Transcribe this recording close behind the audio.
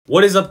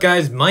What is up,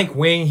 guys? Mike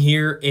Wang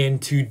here, and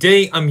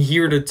today I'm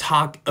here to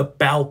talk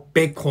about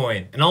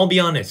Bitcoin. And I'll be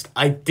honest,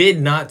 I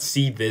did not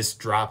see this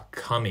drop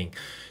coming.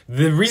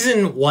 The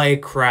reason why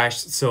it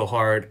crashed so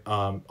hard,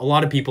 a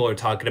lot of people are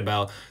talking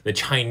about the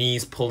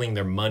Chinese pulling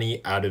their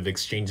money out of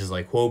exchanges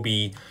like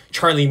Huobi,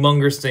 Charlie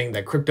Munger saying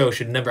that crypto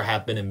should never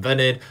have been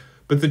invented.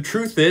 But the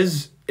truth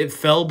is, it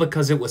fell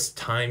because it was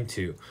time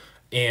to.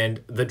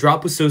 And the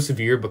drop was so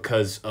severe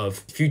because of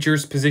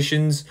futures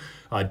positions,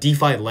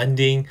 DeFi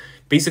lending,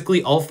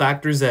 basically all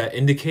factors that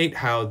indicate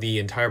how the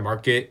entire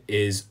market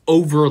is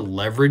over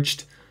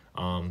leveraged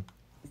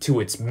to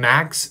its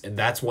max. And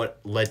that's what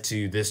led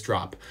to this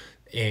drop.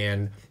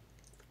 And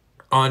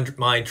on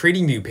my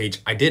TradingView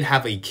page, I did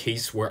have a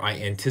case where I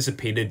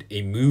anticipated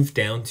a move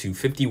down to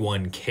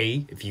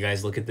 51K. If you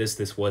guys look at this,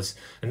 this was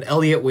an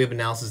Elliott wave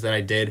analysis that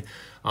I did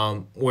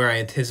where I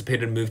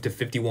anticipated a move to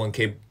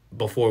 51K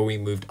before we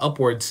moved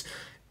upwards.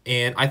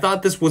 And I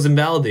thought this was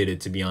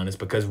invalidated, to be honest,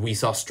 because we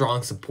saw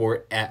strong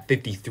support at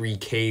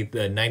 53K,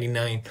 the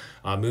 99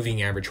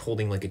 moving average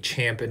holding like a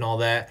champ and all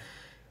that.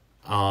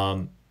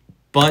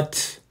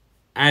 But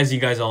as you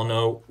guys all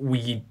know,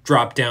 we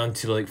dropped down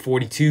to like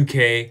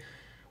 42K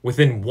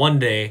within one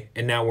day,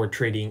 and now we're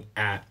trading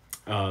at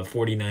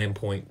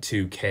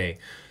 49.2K.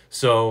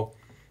 So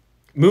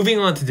moving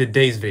on to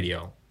today's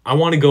video, I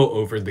want to go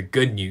over the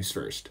good news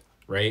first,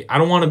 right? I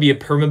don't want to be a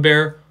perma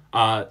bear,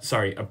 a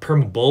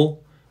perma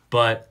bull,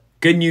 but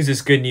good news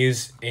is good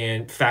news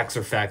and facts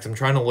are facts. I'm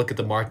trying to look at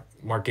the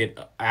market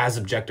as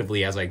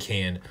objectively as I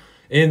can,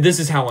 and this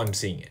is how I'm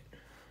seeing it.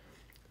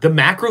 The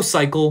macro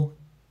cycle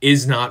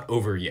is not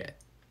over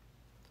yet.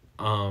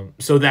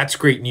 So that's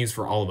great news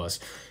for all of us.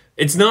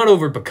 It's not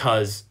over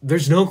because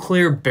there's no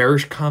clear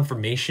bearish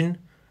confirmation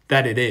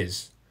that it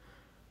is.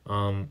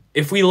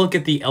 If we look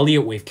at the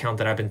Elliott wave count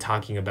that I've been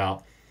talking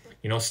about,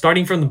 you know,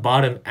 starting from the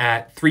bottom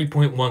at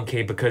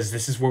 3.1K, because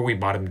this is where we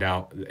bottomed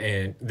out,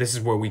 and this is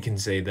where we can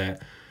say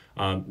that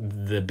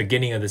the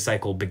beginning of the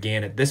cycle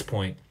began at this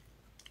point.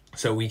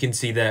 So we can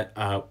see that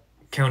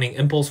counting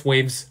impulse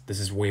waves, this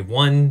is wave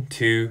 1,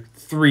 2,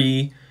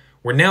 3.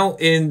 We're now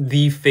in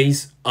the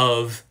phase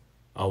of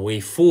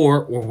wave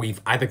 4, or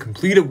we've either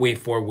completed wave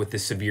 4 with the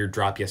severe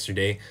drop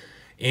yesterday,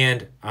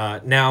 and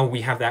now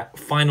we have that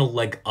final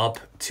leg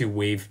up to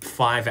wave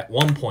 5 at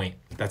one point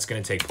that's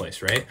going to take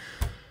place, right?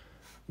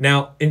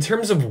 Now, in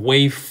terms of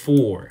wave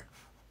 4,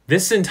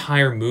 this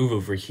entire move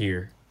over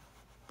here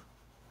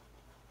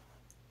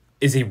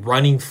is a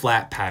running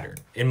flat pattern,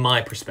 in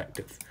my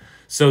perspective.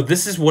 So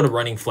this is what a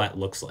running flat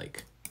looks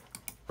like,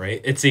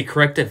 right? It's a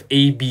corrective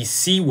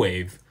ABC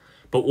wave,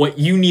 but what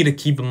you need to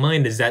keep in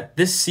mind is that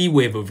this C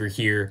wave over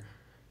here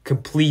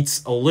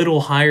completes a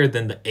little higher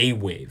than the A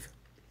wave.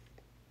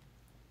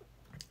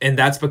 And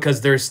that's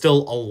because there's still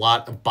a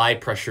lot of buy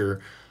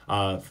pressure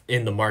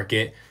in the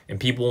market, and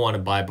people want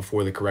to buy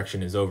before the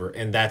correction is over.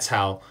 And that's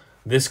how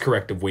this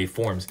corrective wave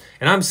forms.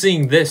 And I'm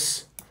seeing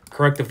this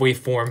corrective wave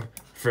form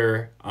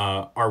for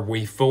our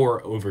wave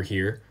 4 over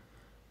here.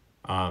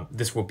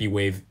 This will be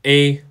wave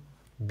A,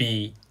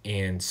 B,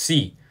 and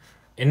C.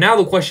 And now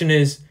the question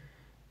is,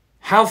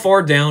 how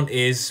far down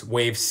is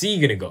wave C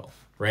going to go,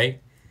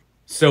 right?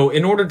 So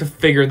in order to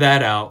figure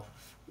that out,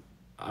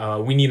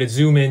 we need to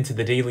zoom into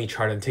the daily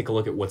chart and take a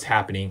look at what's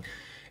happening.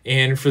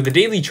 And for the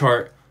daily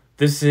chart,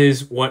 this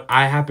is what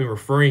I have been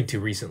referring to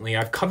recently.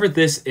 I've covered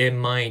this in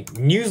my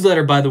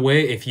newsletter, by the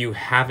way. If you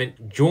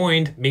haven't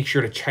joined, make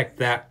sure to check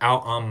that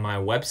out on my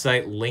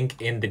website,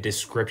 link in the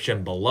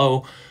description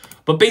below.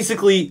 But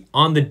basically,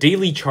 on the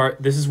daily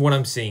chart, this is what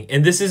I'm seeing.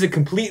 And this is a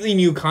completely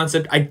new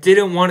concept. I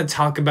didn't want to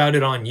talk about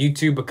it on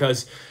YouTube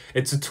because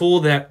it's a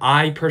tool that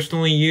I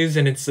personally use,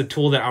 and it's a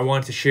tool that I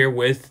want to share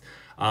with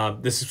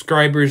the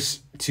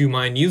subscribers to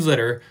my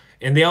newsletter,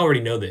 and they already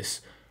know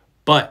this.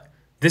 But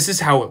this is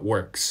how it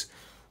works.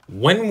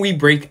 When we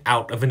break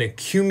out of an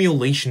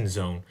accumulation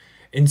zone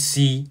and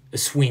see a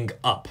swing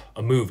up,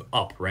 a move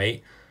up,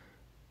 right?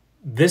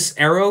 This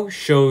arrow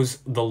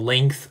shows the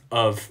length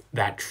of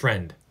that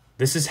trend.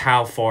 This is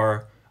how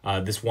far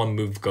this one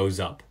move goes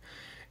up.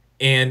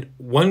 And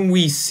when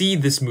we see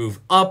this move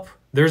up,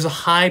 there's a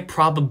high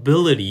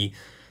probability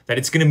that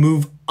it's going to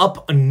move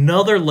up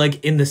another leg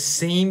in the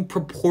same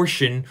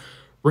proportion,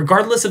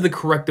 regardless of the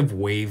corrective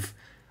wave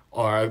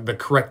or the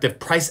corrective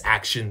price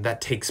action that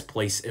takes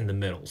place in the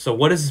middle. So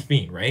what does this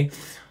mean, right?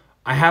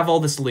 I have all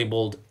this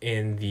labeled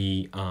in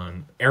the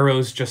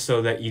arrows just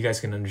so that you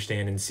guys can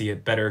understand and see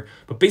it better.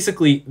 But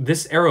basically,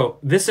 this arrow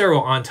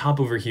on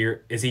top over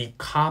here is a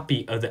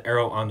copy of the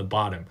arrow on the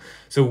bottom.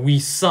 So we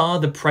saw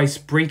the price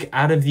break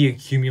out of the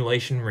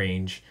accumulation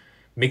range,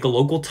 make a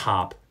local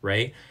top,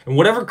 right? And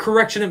whatever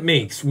correction it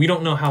makes, we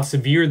don't know how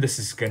severe this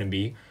is going to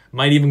be.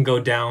 Might even go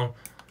down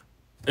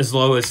as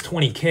low as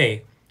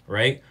 20K,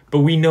 right? But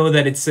we know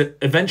that it's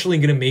eventually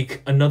going to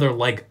make another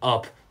leg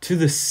up to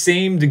the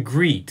same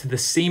degree, to the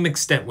same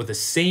extent, with the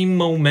same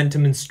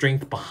momentum and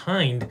strength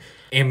behind,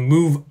 and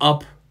move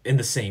up in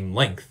the same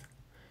length.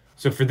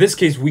 So for this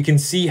case, we can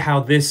see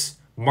how this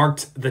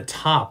marked the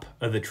top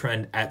of the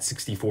trend at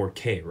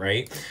 64K,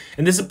 right?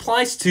 And this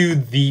applies to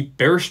the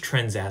bearish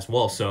trends as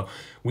well. So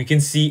we can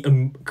see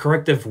a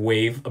corrective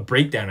wave, a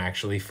breakdown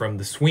actually, from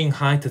the swing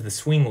high to the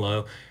swing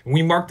low. And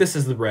we mark this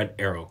as the red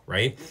arrow,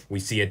 right? We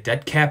see a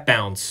dead cat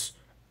bounce,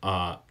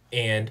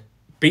 and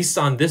based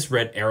on this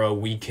red arrow,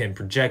 we can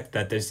project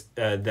that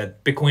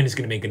that Bitcoin is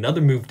going to make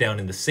another move down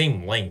in the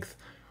same length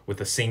with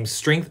the same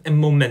strength and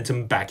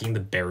momentum backing the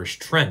bearish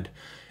trend.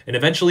 And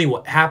eventually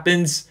what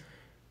happens,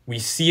 we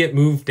see it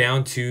move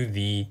down to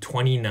the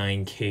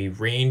 29K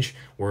range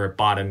where it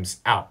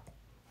bottoms out.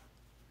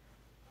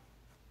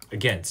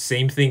 Again,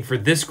 same thing for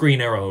this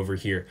green arrow over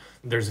here.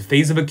 There's a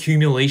phase of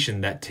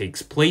accumulation that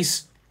takes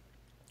place.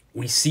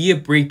 We see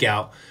it break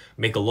out,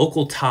 make a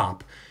local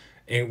top,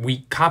 and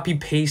we copy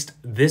paste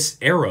this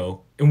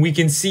arrow, and we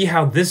can see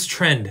how this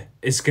trend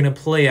is going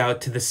to play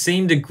out to the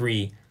same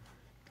degree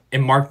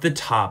and mark the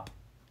top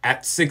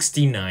at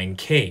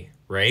 69K,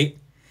 right?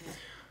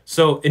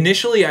 So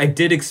initially I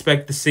did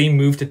expect the same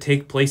move to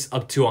take place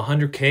up to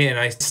 100K, and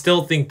I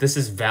still think this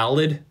is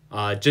valid.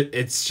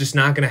 It's just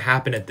not going to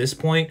happen at this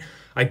point.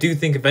 I do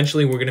think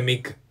eventually we're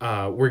going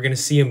to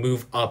see a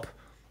move up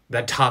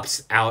that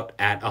tops out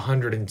at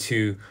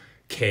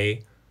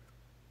 102K.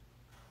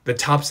 That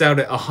tops out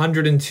at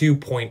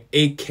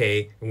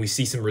 102.8K, and we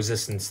see some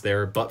resistance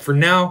there. But for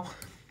now,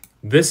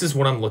 this is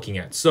what I'm looking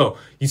at. So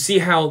you see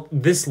how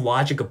this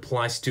logic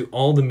applies to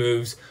all the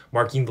moves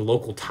marking the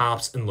local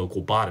tops and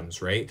local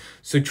bottoms, right?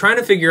 So trying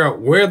to figure out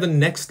where the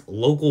next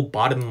local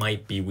bottom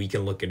might be, we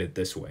can look at it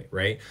this way,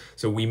 right?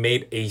 So we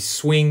made a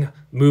swing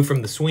move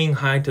from the swing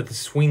high to the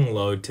swing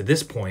low to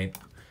this point.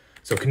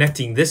 So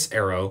connecting this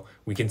arrow,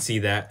 we can see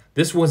that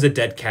this was a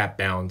dead cat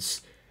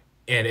bounce,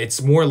 and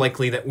it's more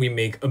likely that we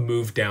make a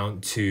move down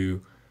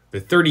to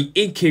the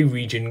 38K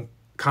region,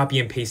 copy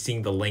and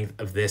pasting the length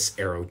of this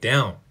arrow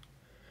down.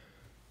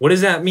 What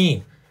does that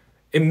mean?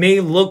 It may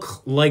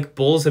look like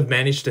bulls have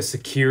managed to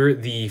secure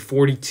the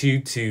 42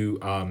 to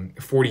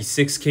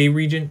 46K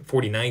region,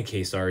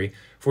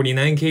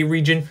 49K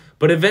region,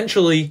 but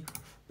eventually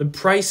the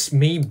price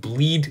may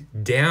bleed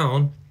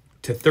down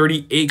to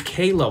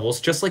 38K levels,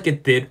 just like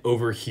it did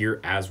over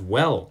here as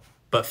well.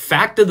 But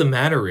fact of the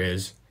matter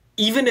is,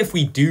 even if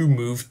we do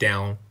move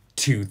down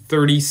to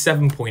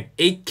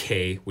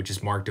 37.8K, which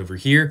is marked over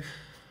here,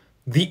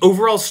 the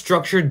overall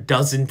structure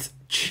doesn't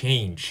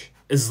change.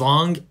 As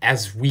long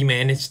as we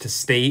manage to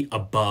stay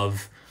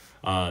above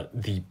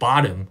the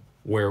bottom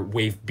where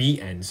wave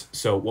B ends.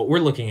 So what we're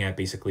looking at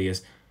basically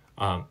is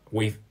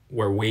wave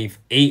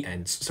A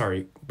ends,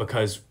 sorry,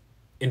 because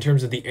in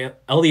terms of the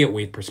Elliott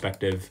wave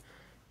perspective,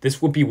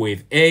 this would be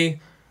wave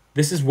A,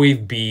 this is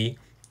wave B,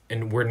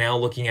 and we're now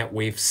looking at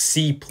wave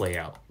C play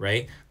out,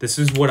 right? This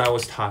is what I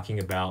was talking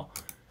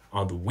about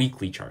on the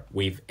weekly chart,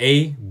 wave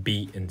A,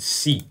 B, and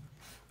C.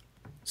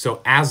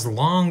 So as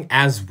long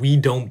as we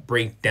don't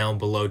break down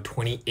below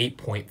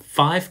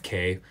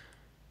 28.5K,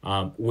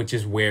 which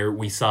is where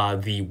we saw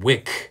the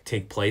wick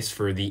take place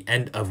for the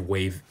end of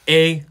wave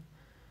A,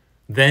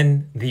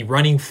 then the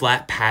running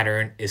flat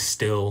pattern is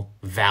still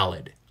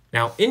valid.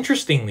 Now,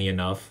 interestingly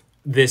enough,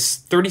 this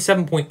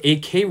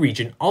 37.8K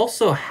region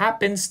also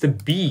happens to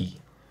be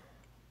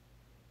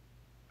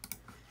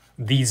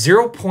the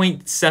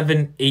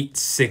 0.786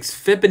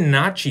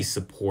 Fibonacci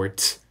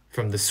support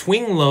from the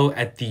swing low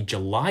at the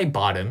July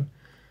bottom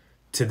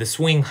to the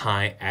swing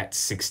high at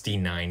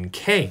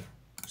 69K.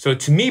 So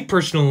to me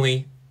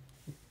personally,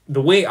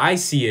 the way I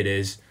see it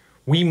is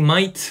we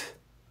might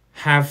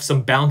have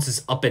some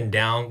bounces up and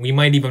down. We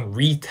might even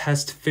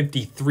retest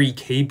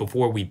 53K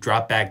before we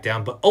drop back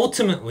down. But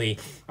ultimately,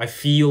 I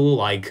feel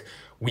like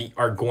we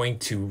are going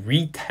to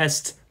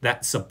retest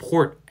that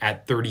support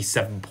at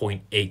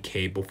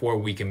 37.8K before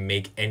we can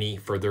make any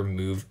further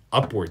move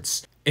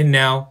upwards. And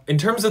now, in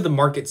terms of the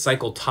market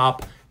cycle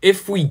top,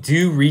 if we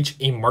do reach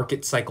a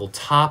market cycle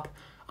top,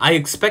 I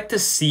expect to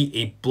see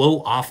a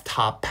blow off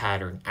top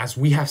pattern as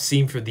we have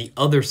seen for the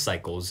other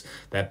cycles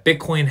that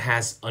Bitcoin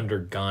has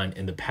undergone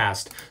in the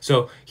past.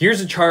 So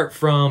here's a chart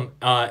from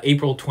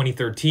April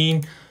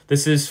 2013.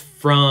 This is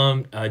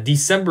from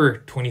December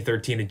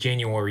 2013 to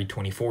January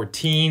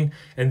 2014.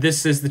 And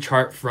this is the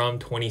chart from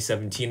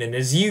 2017. And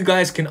as you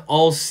guys can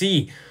all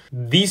see,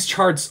 these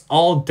charts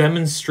all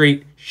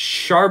demonstrate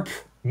sharp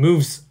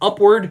moves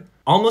upward,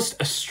 almost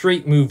a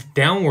straight move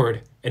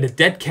downward, and a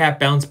dead cat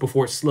bounce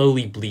before it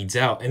slowly bleeds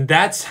out. And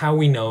that's how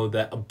we know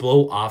that a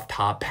blow off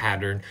top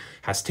pattern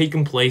has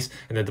taken place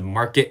and that the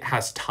market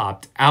has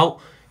topped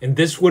out. And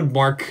this would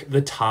mark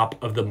the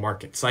top of the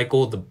market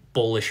cycle, the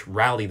bullish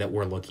rally that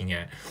we're looking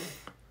at.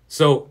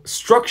 So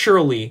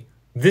structurally,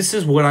 this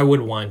is what I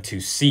would want to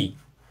see.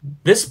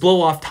 This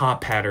blow off top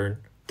pattern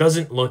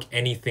doesn't look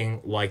anything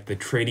like the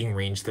trading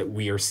range that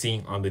we are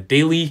seeing on the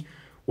daily,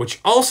 which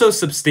also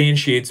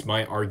substantiates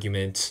my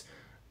argument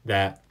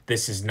that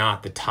this is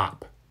not the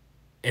top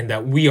and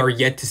that we are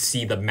yet to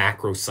see the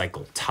macro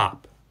cycle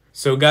top.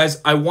 So guys,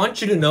 I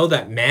want you to know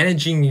that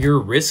managing your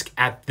risk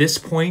at this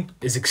point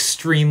is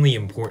extremely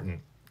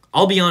important.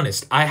 I'll be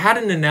honest, I had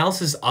an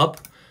analysis up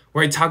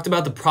where I talked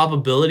about the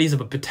probabilities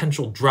of a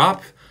potential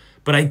drop,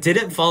 but I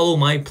didn't follow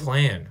my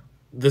plan.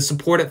 The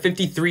support at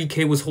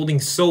 53K was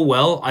holding so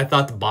well, I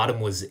thought the bottom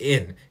was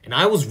in. And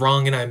I was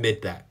wrong, and I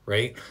admit that,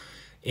 right?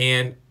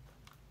 And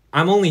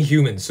I'm only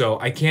human, so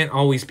I can't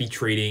always be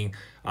trading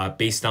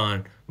based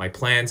on my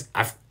plans.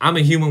 I'm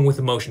a human with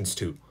emotions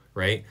too,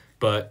 right?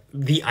 But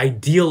the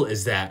ideal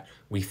is that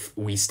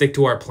we stick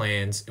to our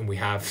plans and we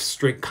have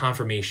strict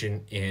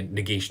confirmation and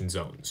negation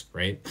zones,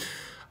 right?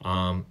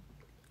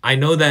 I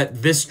know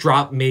that this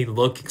drop may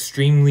look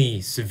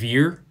extremely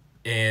severe,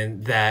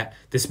 and that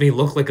this may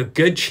look like a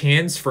good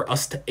chance for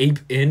us to ape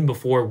in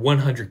before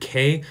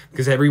 100K,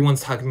 because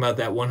everyone's talking about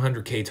that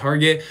 100K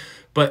target,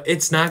 but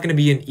it's not going to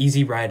be an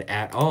easy ride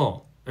at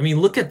all. I mean,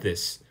 look at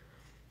this.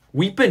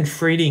 We've been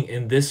trading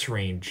in this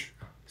range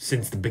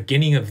since the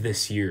beginning of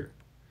this year,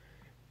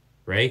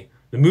 right?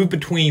 The move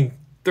between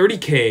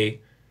 30K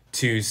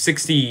to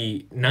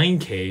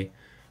 69K,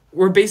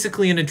 we're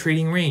basically in a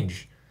trading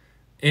range.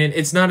 And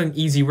it's not an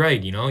easy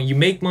ride, you know? You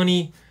make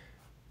money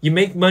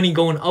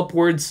going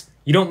upwards.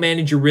 You don't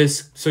manage your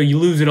risk, so you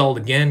lose it all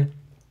again,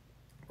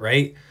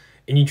 right?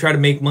 And you try to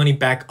make money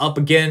back up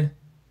again,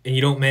 and you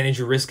don't manage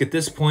your risk at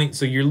this point,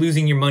 so you're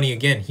losing your money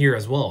again here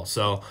as well.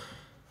 So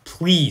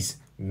please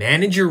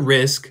manage your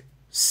risk,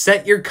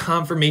 set your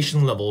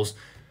confirmation levels,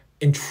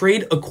 and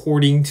trade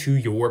according to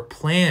your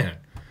plan.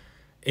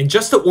 And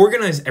just to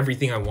organize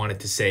everything I wanted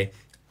to say,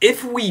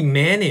 if we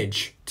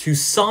manage to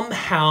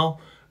somehow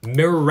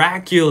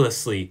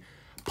miraculously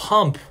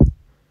pump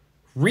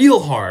real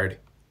hard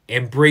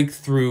and break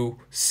through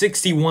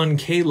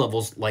 61K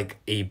levels like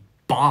a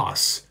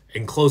boss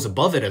and close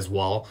above it as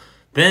well,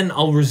 then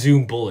I'll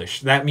resume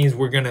bullish. That means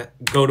we're going to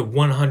go to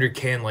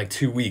 100K in like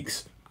 2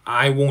 weeks.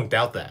 I won't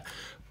doubt that.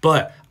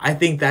 But I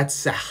think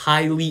that's a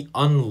highly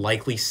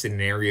unlikely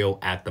scenario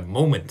at the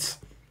moment.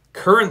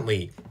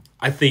 Currently,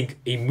 I think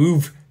a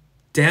move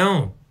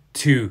down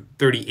to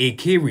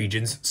 38K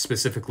regions,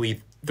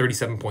 specifically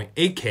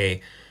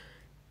 37.8K,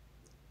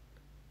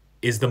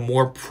 is the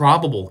more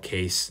probable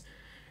case.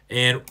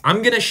 And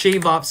I'm going to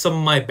shave off some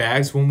of my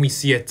bags when we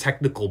see a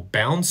technical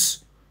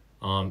bounce,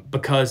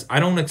 because I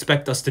don't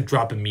expect us to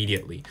drop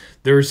immediately.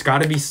 There's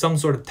got to be some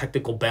sort of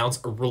technical bounce,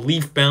 a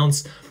relief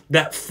bounce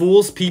that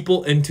fools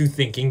people into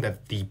thinking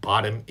that the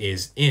bottom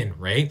is in,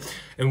 right?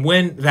 And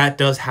when that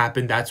does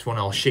happen, that's when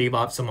I'll shave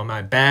off some of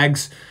my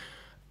bags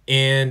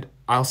and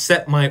I'll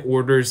set my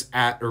orders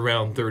at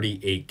around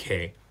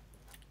 38K.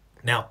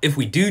 Now, if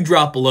we do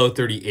drop below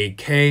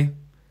 38K,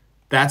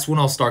 that's when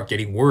I'll start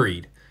getting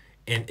worried.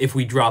 And if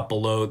we drop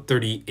below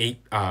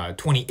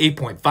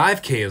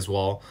 28.5K as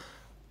well,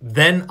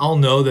 then I'll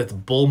know that the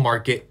bull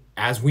market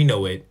as we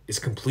know it is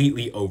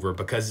completely over,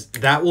 because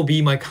that will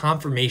be my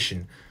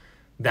confirmation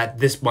that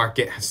this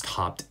market has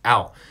topped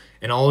out.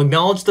 And I'll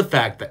acknowledge the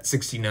fact that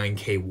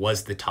 69K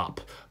was the top.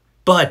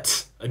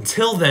 But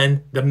until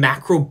then, the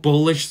macro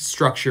bullish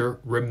structure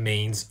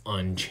remains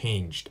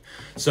unchanged.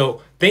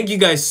 So thank you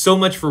guys so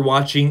much for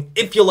watching.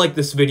 If you like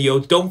this video,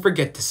 don't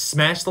forget to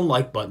smash the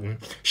like button.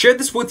 Share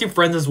this with your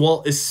friends as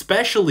well,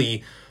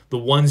 especially the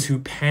ones who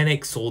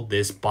panic sold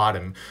this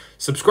bottom.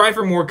 Subscribe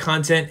for more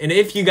content. And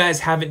if you guys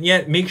haven't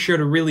yet, make sure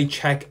to really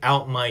check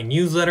out my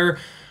newsletter.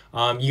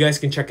 You guys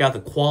can check out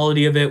the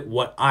quality of it,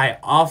 what I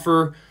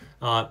offer.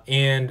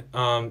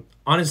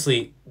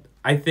 Honestly,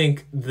 I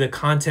think the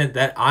content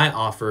that I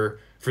offer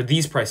for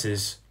these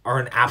prices are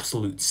an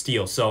absolute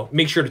steal. So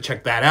make sure to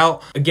check that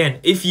out. Again,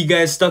 if you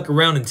guys stuck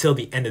around until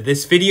the end of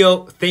this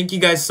video, thank you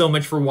guys so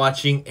much for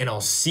watching, and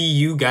I'll see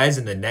you guys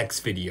in the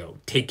next video.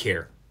 Take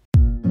care.